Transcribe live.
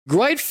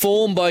Great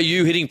form by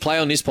you hitting play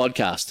on this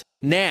podcast.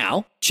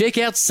 Now, check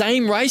out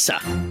Same Racer,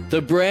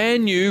 the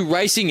brand new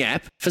racing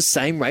app for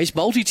same race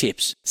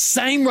multi-tips.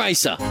 Same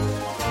Racer.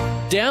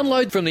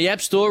 Download from the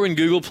App Store and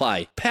Google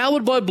Play.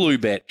 Powered by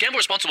Bluebet. Gamble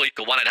responsibly.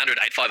 Call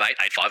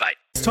 1-800-858-858.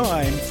 It's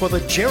time for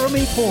the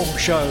Jeremy Paul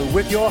Show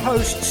with your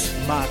hosts,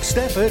 Mark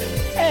Stafford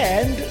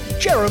and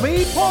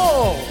Jeremy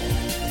Paul.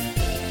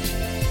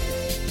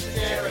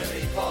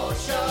 Jeremy Paul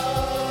Show.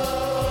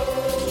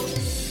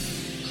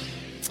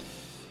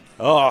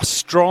 Oh,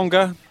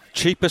 stronger,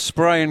 cheaper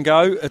spray and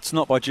go. It's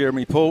not by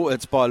Jeremy Paul,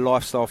 it's by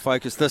Lifestyle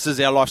Focus. This is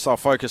our Lifestyle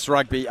Focus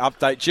rugby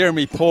update.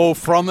 Jeremy Paul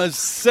from his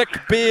sick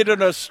bed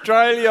in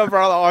Australia,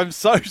 brother. I'm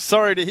so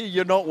sorry to hear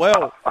you're not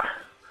well.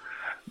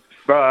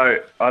 Bro,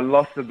 I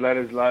lost the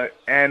bladder's low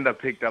and I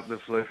picked up the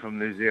flu from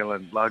New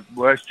Zealand. Like,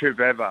 worst trip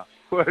ever.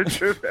 Worst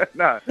trip ever.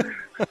 No.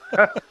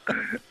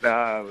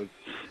 No,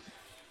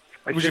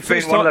 it's just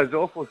been one of those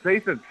awful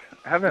seasons,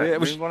 haven't it? Yeah, it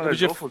was one of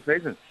those awful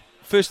seasons.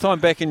 First time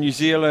back in New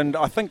Zealand,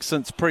 I think,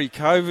 since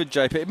pre-COVID,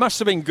 JP. It must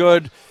have been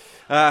good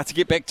to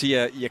get back to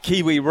your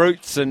Kiwi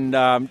roots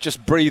and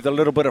just breathe a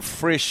little bit of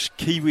fresh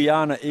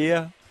Kiwiana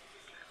air.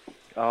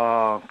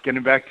 Oh,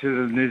 getting back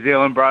to the New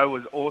Zealand, bro,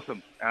 was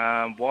awesome.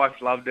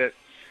 Wife loved it.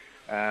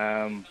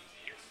 And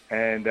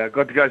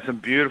got to go to some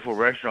beautiful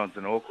restaurants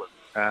in Auckland.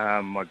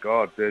 My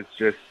God, there's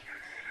just...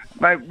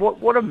 Mate,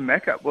 what a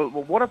mecca.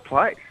 What a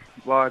place.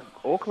 Like,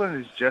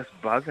 Auckland is just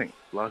buzzing.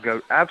 Like, I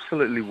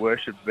absolutely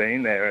worship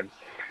being there. And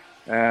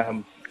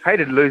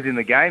hated losing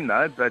the game,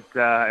 though. But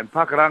in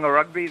Pakuranga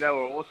Rugby, they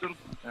were awesome.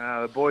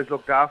 The boys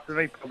looked after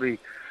me, probably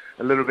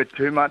a little bit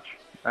too much.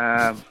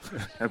 And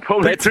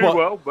probably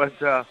well,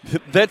 but...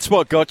 That's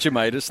what got you,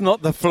 mate. It's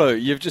not the flu.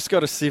 You've just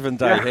got a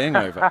 7-day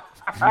hangover.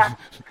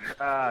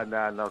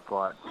 No, not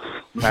quite.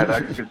 No,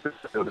 I can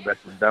still the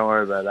best. Don't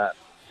worry about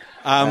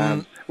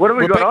that. What have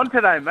we got on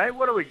today, mate?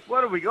 What have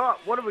we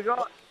got?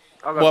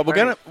 I've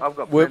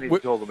got plenty to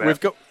talk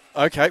about.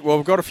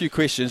 We've got a few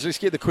questions. Let's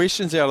get the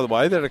questions out of the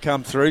way that have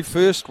come through.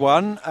 First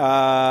one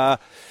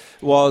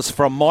was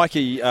from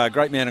Mikey,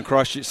 great man in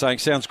Christchurch, saying,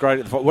 sounds great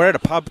at the Fox. We're at a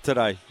pub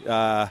today,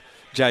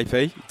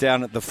 JP,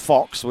 down at the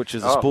Fox, which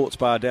is a sports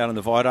bar down in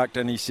the Viaduct,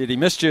 and he said he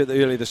missed you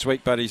early this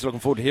week, but he's looking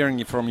forward to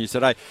hearing from you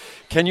today.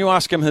 Can you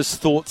ask him his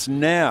thoughts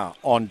now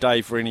on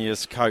Dave Rennie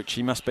as coach?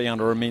 He must be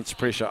under immense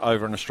pressure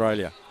over in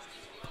Australia.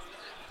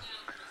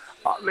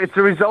 It's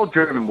a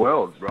result-driven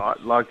world, right?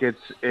 Like,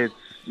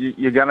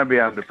 you're going to be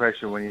under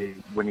pressure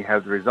when you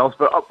have the results.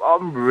 But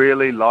I'm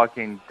really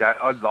liking.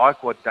 I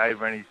like what Dave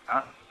Rennie's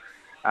done.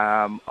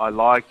 I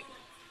like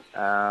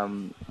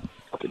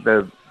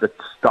the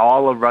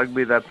style of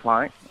rugby they're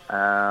playing,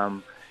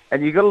 and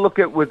you got to look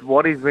at with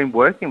what he's been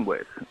working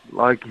with.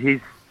 Like,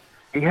 he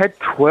had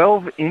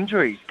 12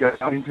 injuries going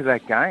into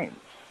that game.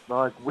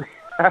 Like,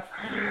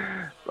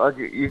 like,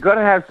 you got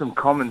to have some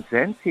common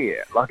sense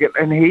here. Like,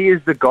 and he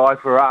is the guy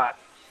for us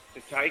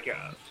to take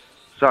us.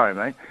 Sorry,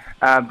 mate.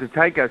 To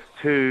take us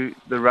to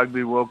the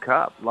Rugby World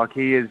Cup. Like,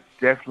 he is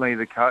definitely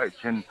the coach,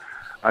 and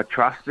I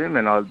trust him.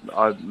 And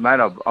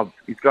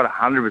he's got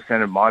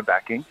 100% of my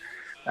backing.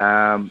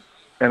 And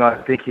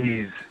I think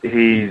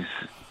he's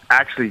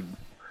actually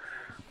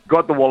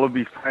got the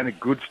Wallabies playing a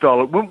good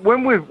style.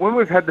 When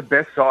we've had the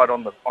best side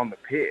on the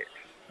pitch,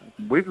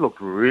 we've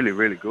looked really,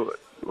 really good.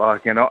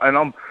 Like, and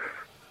I'm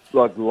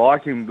like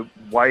liking the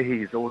way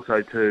he's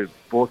also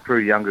brought through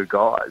younger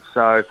guys.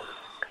 So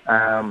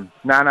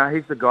no,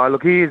 he's the guy.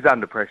 Look, he is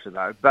under pressure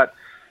though. But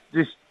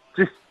just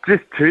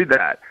to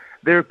that,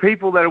 there are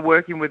people that are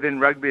working within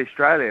Rugby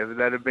Australia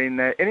that have been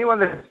there. Anyone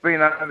that's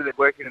been over there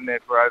working in there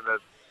for over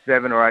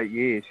 7 or 8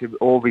 years should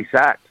all be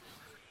sacked.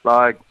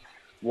 Like,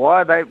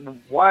 why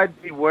do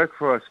you work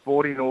for a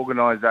sporting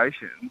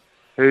organisation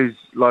who's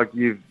like,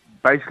 you've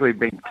basically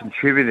been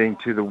contributing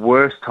to the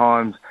worst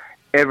times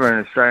ever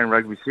in Australian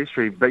rugby's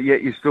history, but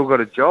yet you've still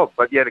got a job,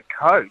 but yet a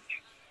coach?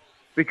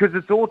 Because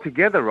it's all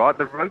together, right?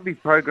 The rugby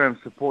program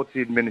supports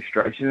the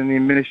administration, and the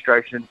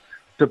administration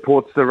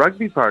supports the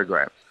rugby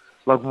program.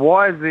 Like,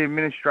 why is the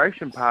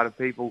administration part of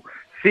people?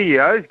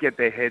 CEOs get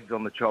their heads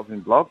on the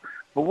chopping block,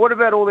 but what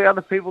about all the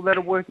other people that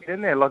are working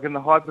in there, like in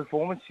the high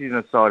performance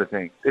unit side of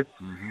things? It's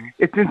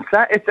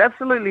insane. It's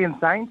absolutely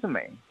insane to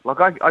me.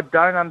 Like, I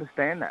don't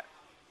understand that.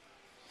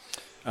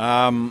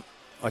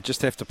 I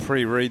just have to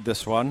pre-read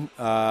this one.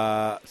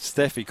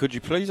 Staffy, could you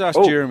please ask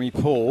Jeremy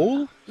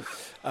Paul,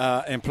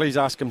 and please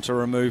ask him to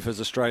remove his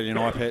Australian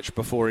eye patch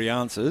before he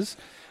answers,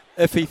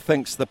 if he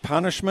thinks the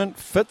punishment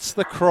fits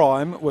the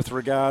crime with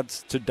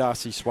regards to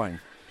Darcy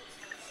Swain?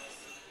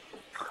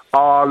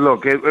 Oh,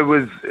 look, it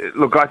was...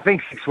 Look, I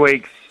think 6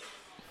 weeks,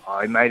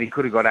 he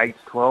could have got 8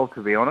 to 12,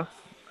 to be honest.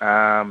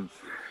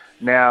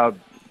 Now,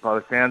 by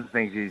the sounds of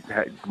things, he's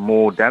had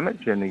more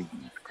damage, and he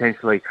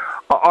potentially...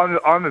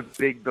 I'm a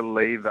big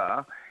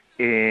believer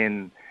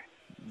in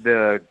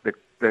the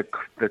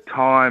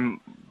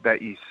time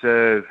that you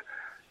serve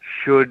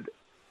should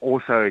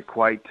also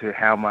equate to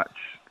how much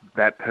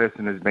that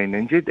person has been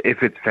injured,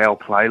 if it's foul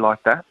play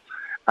like that.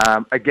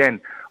 Again,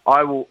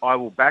 I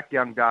will back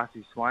young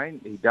Darcy Swain.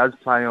 He does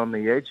play on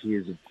the edge. He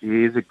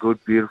is a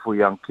good, beautiful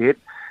young kid.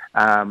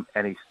 and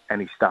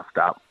he stuffed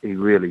up. He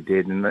really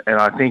did, and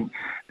I think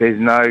there's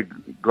no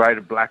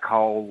greater black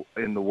hole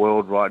in the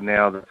world right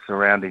now that's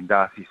surrounding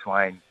Darcy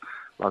Swain.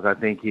 Like, I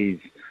think he's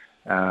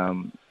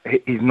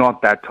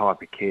not that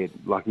type of kid.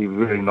 Like, he's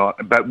really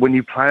not. But when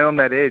you play on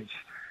that edge,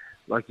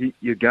 like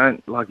you're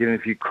going, like, and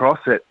if you cross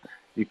it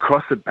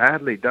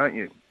badly, don't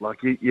you?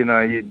 Like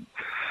you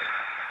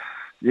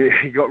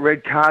got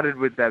red carded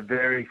with that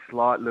very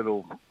slight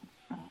little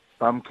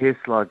bum kiss,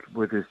 like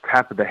with his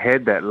tap of the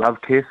head, that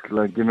love kiss.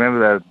 Like, you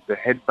remember the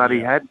headbutt he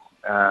had?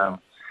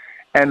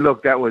 And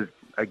look, that was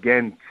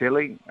again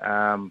silly.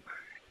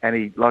 And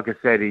he, like I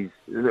said,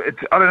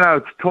 I don't know,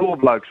 it's tall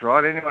blokes,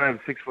 right? Anyone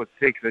over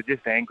 6'6", they're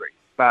just angry.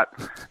 But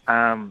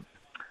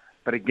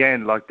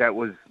again, like, it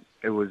was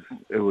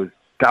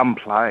dumb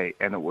play,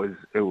 and it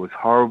was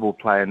horrible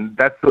play, and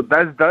those are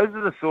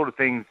the sort of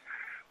things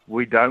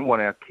we don't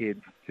want our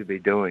kids to be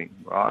doing,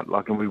 right?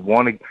 Like, and we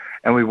want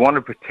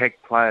to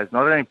protect players,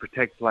 not only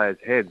protect players'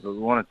 heads, but we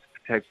want to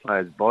protect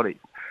players' bodies.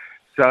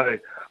 So,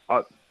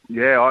 I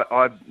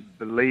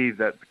believe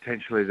that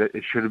potentially that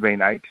it should have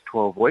been 8 to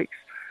 12 weeks,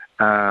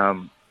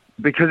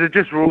 because it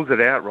just rules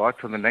it out, right,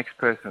 for the next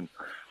person.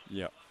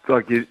 Yeah.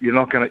 Like, you're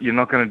not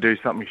gonna do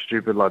something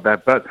stupid like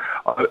that. But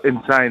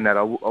in saying that,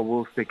 I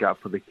will stick up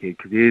for the kid,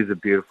 because he is a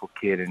beautiful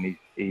kid, and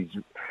he's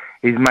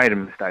made a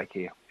mistake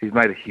here. He's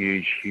made a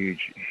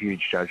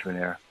huge judgment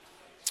error.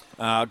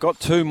 I've got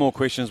two more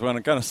questions, but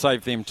I'm going to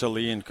save them till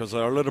the end because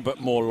they're a little bit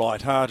more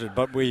light-hearted.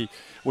 But we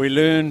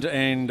learned,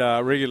 and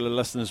regular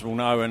listeners will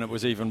know, and it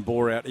was even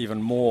bore out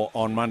even more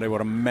on Monday,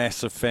 what a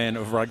massive fan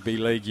of rugby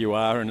league you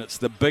are, and it's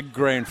the big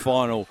grand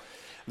final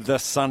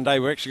this Sunday.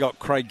 We've actually got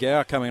Craig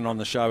Gower coming on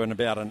the show in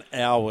about an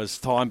hour's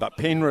time. But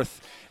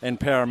Penrith and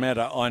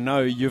Parramatta, I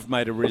know you've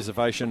made a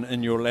reservation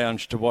in your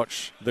lounge to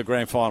watch the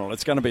grand final.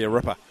 It's going to be a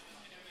ripper.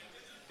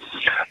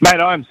 Mate,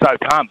 I'm so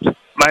pumped.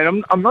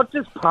 Mate, I'm not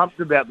just pumped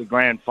about the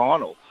grand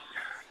final.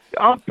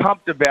 I'm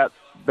pumped about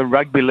the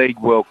Rugby League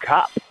World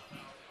Cup.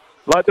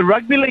 Like, the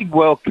Rugby League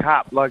World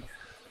Cup, like,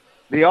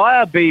 the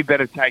IRB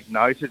better take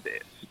note of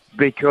this,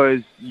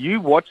 because you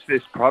watch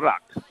this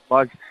product.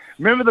 Like,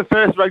 remember the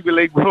first Rugby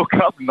League World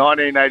Cup in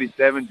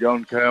 1987?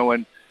 John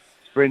Kerwin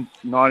sprints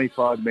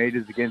 95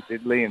 metres against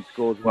Italy and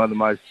scores one of the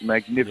most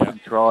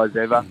magnificent tries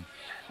ever.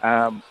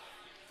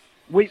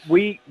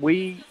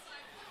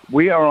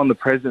 We are on the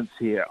presence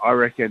here, I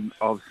reckon,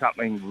 of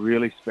something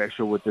really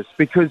special with this.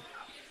 Because,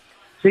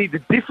 see, the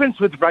difference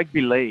with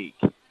Rugby League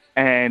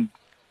and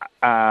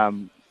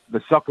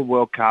the Soccer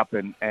World Cup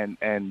and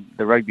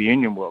the Rugby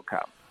Union World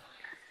Cup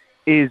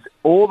is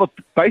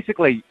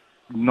basically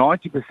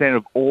 90%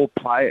 of all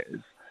players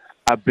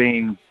are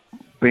being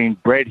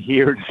bred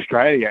here in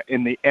Australia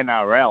in the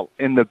NRL,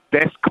 in the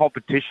best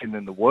competition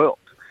in the world.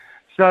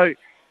 So,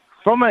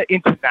 from an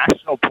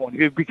international point of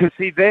view, because,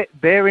 see,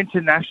 their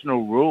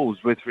international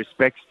rules with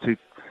respect to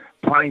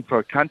playing for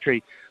a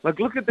country, like,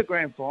 look at the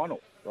grand final,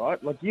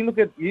 right? Like, you look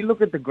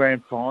at the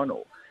grand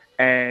final,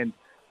 and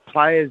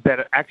players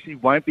that actually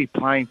won't be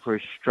playing for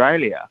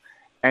Australia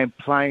and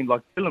playing,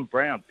 like Dylan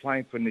Brown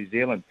playing for New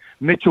Zealand,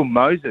 Mitchell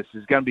Moses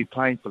is going to be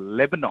playing for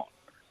Lebanon.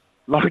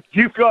 Like,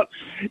 you've got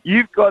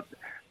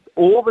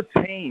all the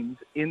teams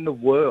in the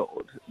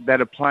world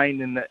that are playing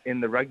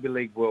in the Rugby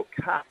League World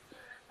Cup.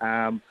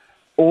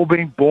 All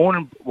being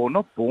born,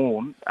 not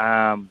born,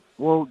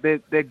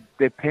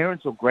 their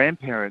parents or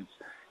grandparents,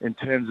 in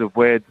terms of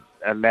where it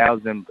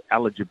allows them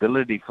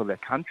eligibility for their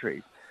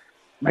countries.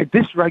 Mate,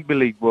 this Rugby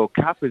League World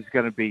Cup is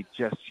going to be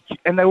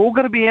and they're all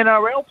going to be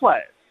NRL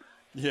players.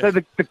 Yeah. So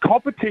the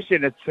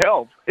competition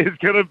itself is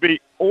going to be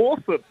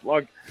awesome.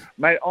 Like,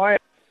 mate, I am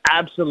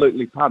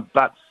absolutely pumped.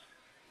 But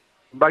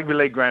Rugby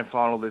League Grand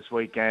Final this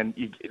weekend,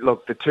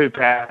 look, the two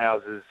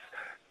powerhouses,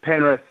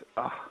 Penrith,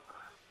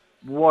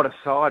 what a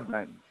side,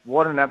 mate.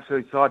 What an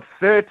absolute side.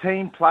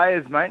 13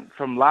 players, mate,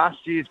 from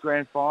last year's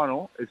Grand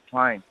Final is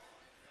playing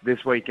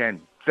this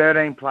weekend.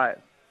 13 players.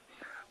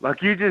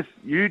 Like,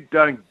 you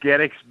don't get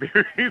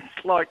experience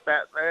like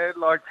that, man.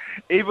 Like,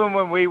 even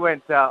when we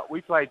went out, we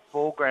played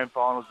 4 Grand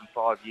Finals in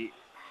 5 years.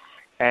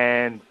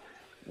 And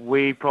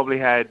we probably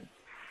had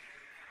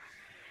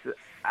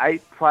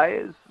 8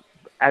 players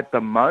at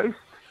the most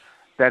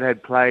that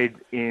had played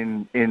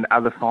in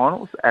other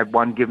finals at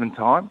one given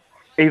time.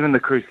 Even the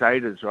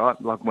Crusaders, right?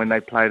 Like, when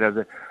they played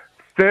over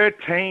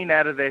 13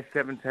 out of their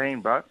 17,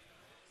 bro.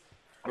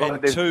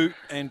 And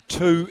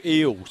two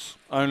Eels.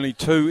 Only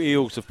 2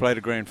 Eels have played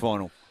a grand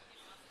final.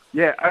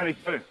 Yeah, only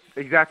 2.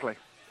 Exactly.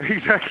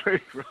 Exactly,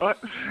 right?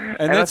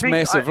 And that's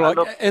massive.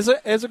 As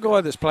a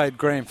guy that's played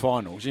grand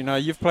finals, you know,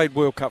 you've played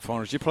World Cup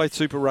finals, you've played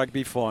Super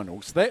Rugby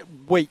finals. That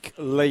week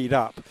lead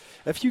up,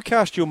 if you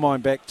cast your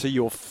mind back to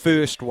your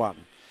first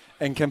one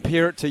and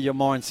compare it to your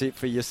mindset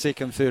for your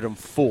second, third and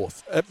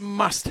fourth, it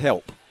must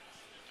help.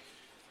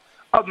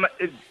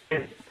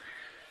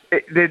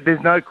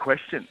 There's no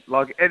question.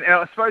 Like, and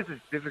I suppose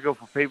it's difficult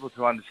for people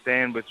to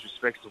understand with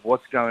respect to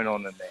what's going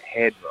on in their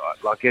head,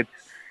 right? Like, it's,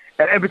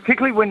 and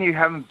particularly when you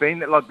haven't been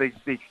there, like the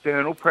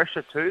external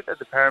pressure too that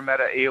the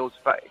Parramatta Eels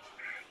face.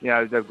 You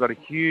know, they've got a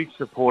huge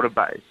supporter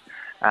base,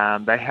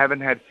 They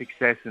haven't had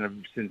success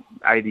since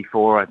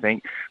 '84, I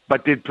think,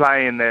 but did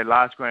play in their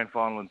last grand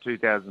final in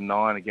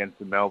 2009 against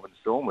the Melbourne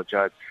Storm, which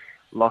I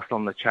lost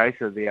on the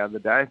chaser the other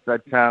day.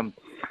 But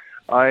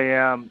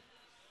I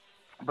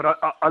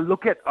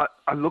look at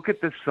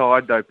the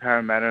side though,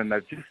 Parramatta, and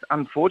they've just,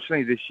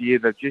 unfortunately this year,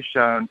 they've just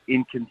shown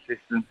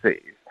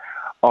inconsistencies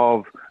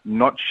of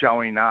not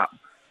showing up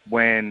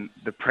when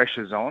the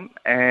pressure's on.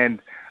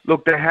 And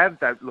look,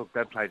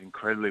 they've played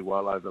incredibly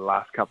well over the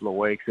last couple of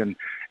weeks, and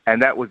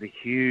that was a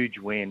huge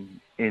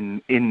win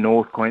in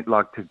North Queensland.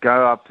 Like, to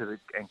go up to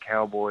and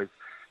Cowboys,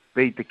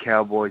 beat the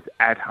Cowboys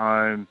at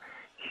home,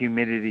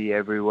 humidity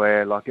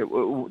everywhere. Like,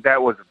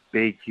 that was a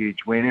big,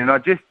 huge win. And I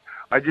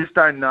just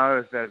don't know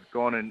if they've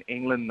gone in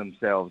England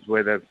themselves,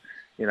 where they've,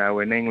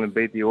 when England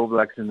beat the All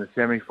Blacks in the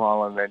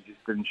semi-final and then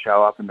just didn't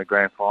show up in the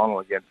grand final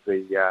against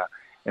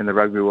in the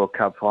Rugby World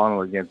Cup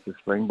final against the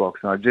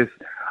Springboks. And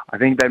I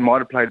think they might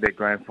have played their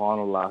grand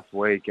final last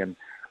week, and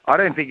I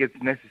don't think it's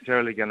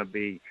necessarily going to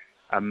be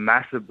a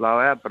massive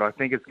blowout, but I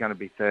think it's going to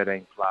be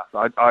 13 plus.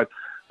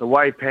 The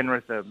way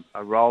Penrith are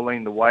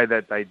rolling, the way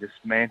that they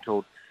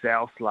dismantled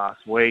South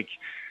last week,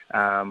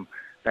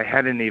 they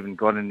hadn't even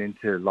gotten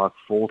into like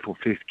fourth or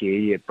fifth gear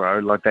yet, bro.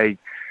 Like, they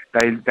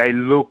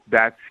look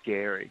that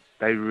scary.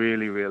 They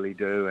really, really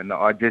do. And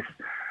I just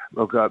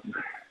look up.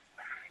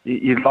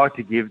 You'd like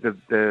to give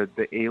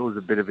the Eels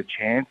a bit of a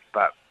chance,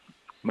 but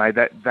mate,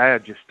 they are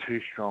just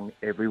too strong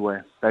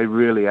everywhere. They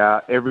really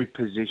are. Every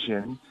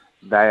position,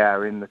 they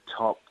are in the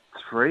top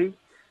three,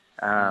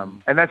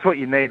 and that's what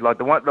you need. Like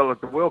the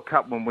World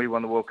Cup, when we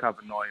won the World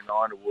Cup in '99,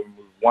 or when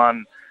we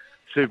won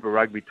Super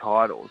Rugby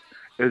titles,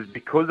 it was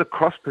because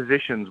across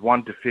positions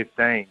 1 to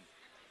 15,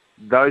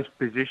 those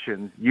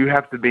positions you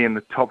have to be in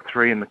the top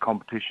three in the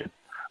competition.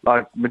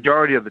 Like,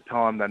 majority of the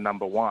time they're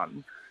number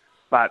one.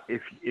 But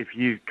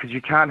because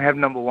you can't have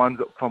number ones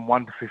from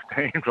 1 to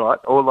 15, right?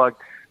 Or like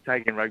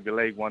taking rugby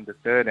league 1 to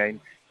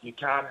 13, you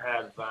can't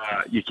have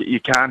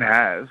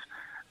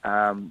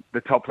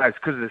the top players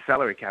because of the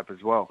salary cap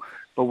as well.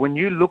 But when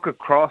you look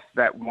across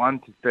that 1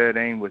 to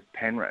 13 with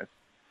Penrith,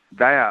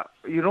 they are,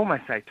 you'd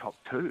almost say top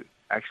two,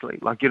 actually.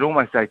 Like, you'd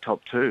almost say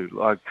top two,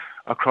 like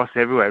across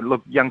everywhere.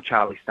 Look, young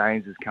Charlie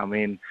Staines has come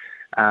in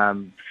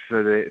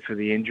for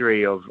the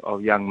injury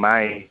of young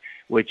May,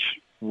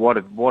 which what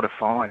a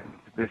find.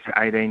 This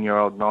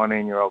 18-year-old,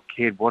 19-year-old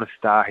kid, what a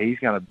star he's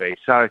going to be.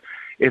 So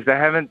if they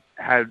haven't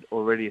had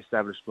already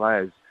established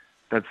players,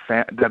 they've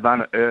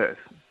unearthed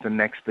the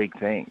next big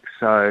thing.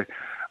 So,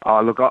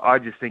 look, I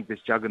just think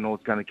this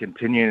juggernaut's going to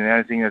continue, and the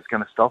only thing that's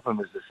going to stop them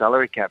is the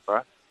salary cap,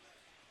 bro.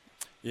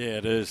 Yeah,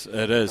 it is.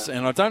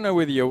 And I don't know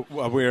whether you're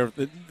aware of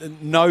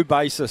no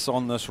basis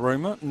on this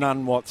rumour,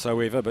 none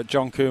whatsoever, but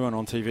John Kerwin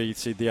on TV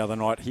said the other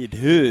night he'd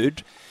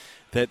heard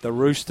that the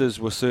Roosters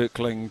were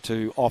circling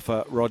to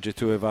offer Roger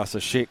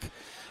Tuivasa-Sheck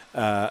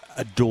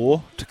a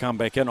door to come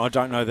back in. I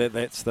don't know that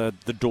that's the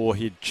door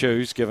he'd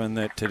choose, given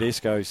that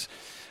Tedesco's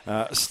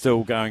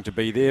still going to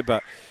be there.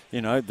 But,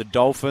 the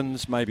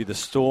Dolphins, maybe the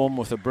Storm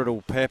with a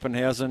brittle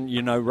Pappenhausen,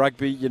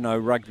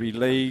 rugby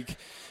league,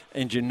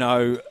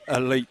 and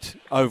elite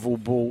oval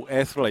ball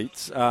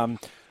athletes.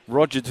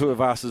 Roger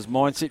Tuivasa's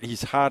mindset,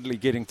 he's hardly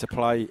getting to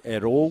play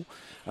at all.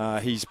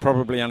 He's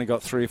probably only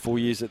got 3 or 4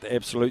 years at the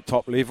absolute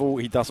top level.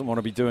 He doesn't want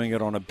to be doing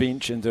it on a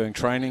bench and doing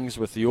trainings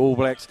with the All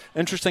Blacks.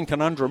 Interesting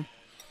conundrum.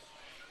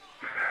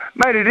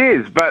 Mate, it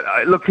is. But,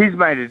 look, he's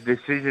made a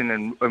decision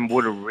and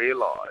would have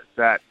realised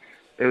that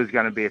it was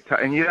going to be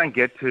and you don't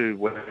get to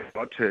where you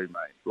got to,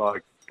 mate,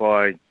 like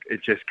by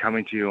it just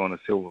coming to you on a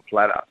silver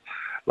platter.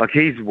 Like,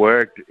 he's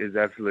worked his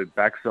absolute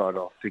backside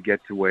off to get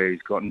to where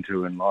he's gotten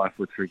to in life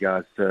with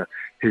regards to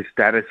his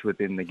status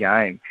within the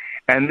game.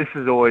 And this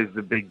is always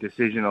the big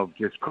decision of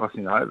just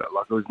crossing over.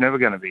 Like, it was never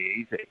going to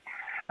be easy.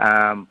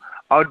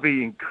 I'd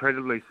be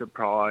incredibly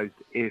surprised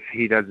if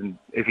he does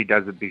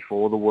it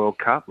before the World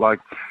Cup. Like,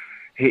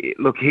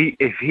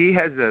 if he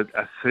has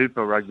a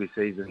super rugby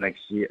season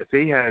next year, if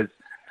he has,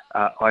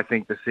 I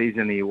think the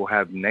season he will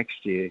have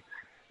next year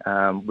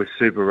with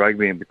Super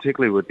Rugby, and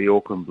particularly with the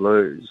Auckland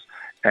Blues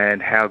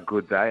and how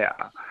good they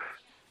are,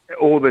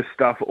 all this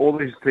stuff, all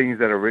these things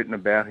that are written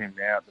about him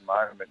now at the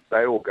moment,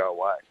 they all go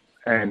away,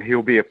 and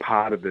he'll be a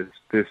part of this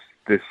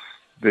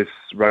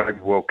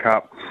Rugby World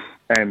Cup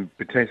and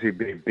potentially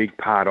be a big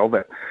part of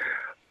it.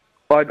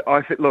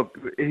 I think, look,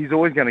 he's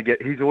always going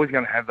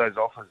to have those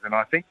offers, and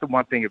I think the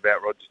one thing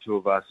about Roger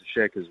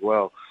Tuivasa-Sheck as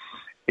well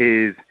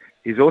is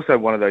he's also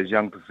one of those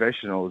young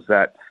professionals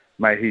that,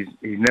 mate, he's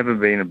never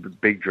been a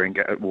big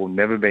drinker, well,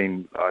 never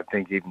been, I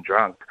think, even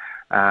drunk,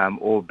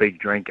 or a big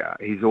drinker.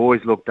 He's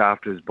always looked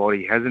after his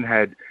body. He hasn't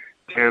had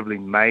terribly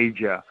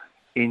major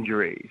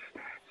injuries.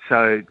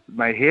 So,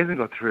 mate, he hasn't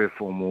got 3 or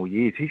 4 more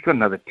years. He's got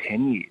another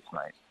 10 years,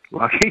 mate.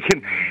 Like, he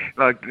can,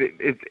 like,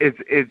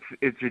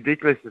 it's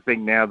ridiculous to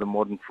think now the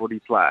modern footy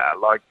player,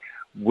 like,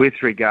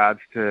 with regards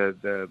to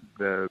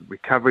the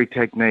recovery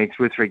techniques,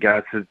 with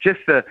regards to just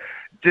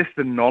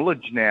the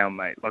knowledge now,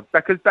 mate. Like,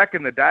 because back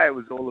in the day it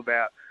was all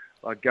about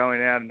like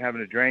going out and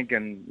having a drink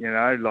and,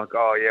 like,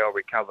 oh yeah, I'll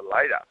recover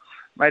later.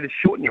 mate, it's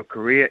shortened your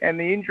career. And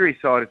the injury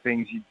side of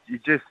things, you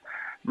just,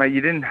 mate,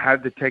 you didn't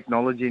have the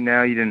technology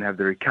now. You didn't have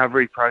the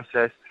recovery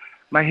process.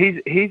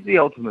 Mate, he's the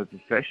ultimate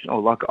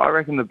professional. Like, I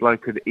reckon the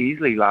bloke could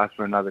easily last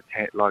for another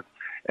 10, like,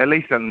 at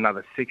least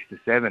another 6 to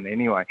 7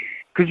 anyway.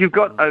 Because you've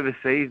got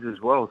overseas as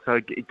well. So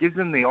it gives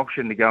him the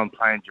option to go and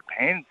play in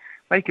Japan.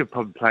 They could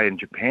probably play in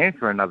Japan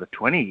for another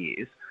 20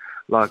 years.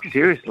 Like,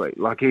 seriously.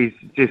 Like, he's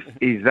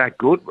that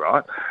good,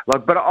 right?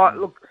 Like, but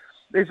look,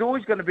 there's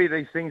always going to be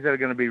these things that are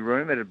going to be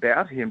rumoured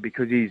about him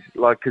because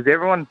because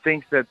everyone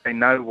thinks that they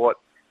know what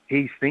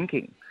he's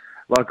thinking.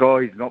 Like, oh,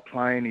 he's not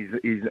playing,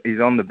 he's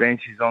on the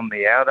bench, he's on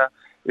the outer.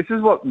 This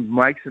is what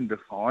makes and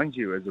defines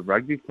you as a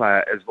rugby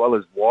player, as well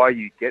as why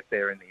you get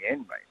there in the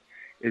end,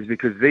 mate, is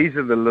because these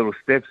are the little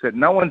steps that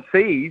no one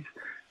sees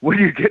when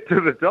you get to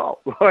the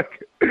top.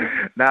 Like,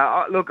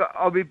 now, look,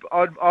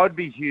 I'd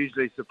be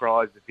hugely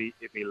surprised if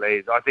he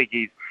leaves. I think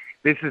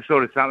this is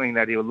sort of something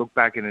that he'll look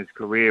back in his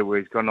career where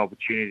he's got an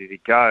opportunity to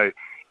go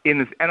in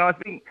this, and I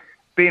think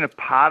being a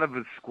part of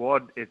the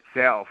squad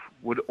itself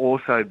would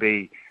also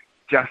be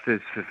just as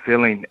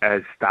fulfilling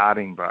as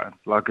starting, bro.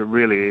 Like, it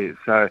really is.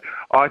 So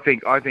I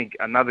think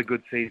another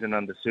good season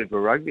under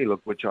Super Rugby, look,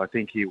 which I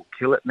think he will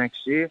kill it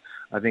next year.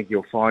 I think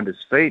he'll find his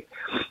feet,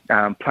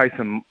 play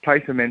some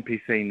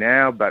NPC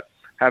now, but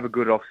have a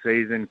good off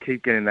season,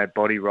 keep getting that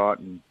body right,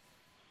 and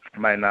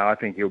mate, no, I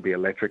think he'll be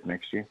electric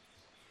next year.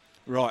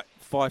 Right,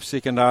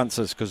 5-second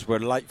answers because we're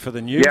late for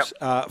the news.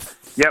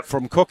 Yep.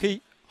 From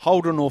Cookie,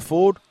 Holden or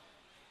Ford?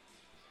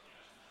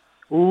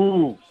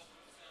 Ooh,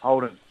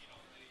 Holden.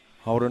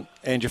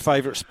 And your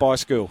favourite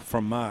Spice Girl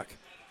from Mark?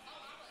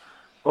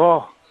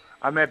 Oh,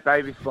 I met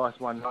Baby Spice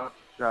one night,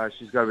 so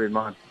she's got to be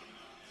mine.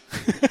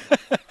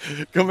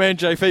 Good man,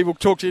 JP. We'll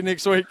talk to you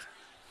next week.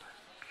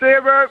 See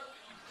you, bro.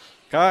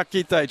 Ka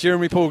kite.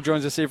 Jeremy Paul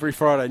joins us every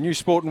Friday. New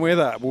sport and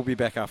weather. We'll be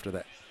back after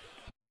that.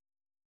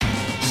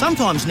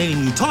 Sometimes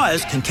needing new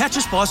tyres can catch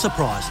us by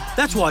surprise.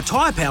 That's why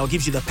Tyre Power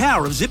gives you the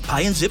power of zip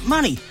pay and zip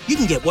money. You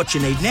can get what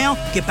you need now,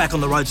 get back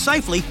on the road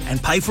safely and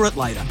pay for it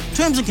later.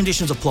 Terms and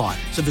conditions apply.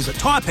 So visit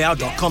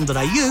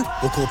tyrepower.com.au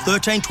or call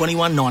 13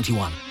 21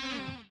 91.